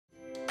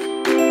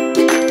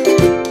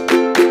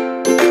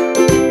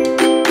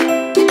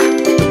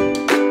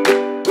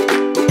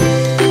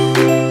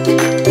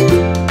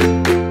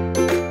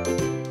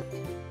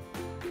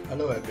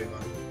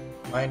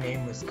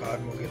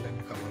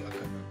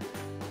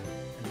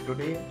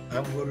today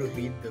I'm going to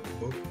read the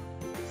book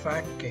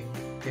Fat King,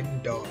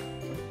 Thin Dog.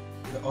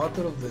 The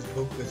author of this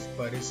book is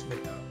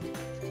Parismita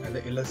and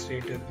the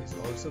illustrator is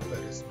also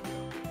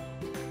Parismita.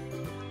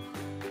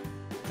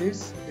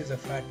 This is a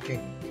fat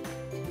king.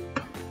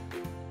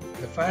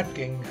 The fat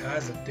king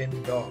has a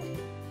thin dog.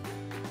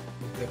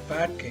 The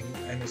fat king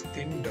and his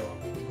thin dog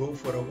go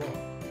for a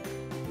walk.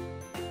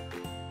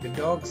 The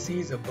dog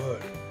sees a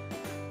bird.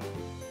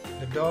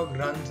 The dog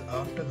runs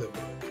after the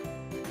bird.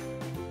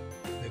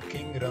 The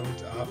king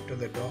runs after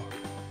the dog.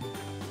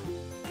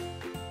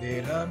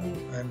 They run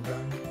and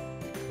run.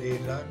 They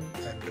run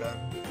and run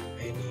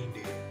many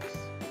days.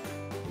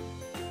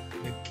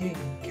 The king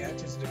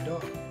catches the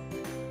dog.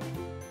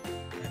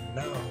 And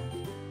now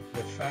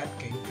the fat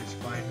king is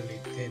finally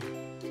thin.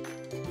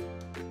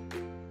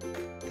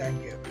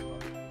 Thank you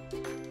everyone.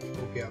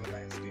 Hope you have a nice day.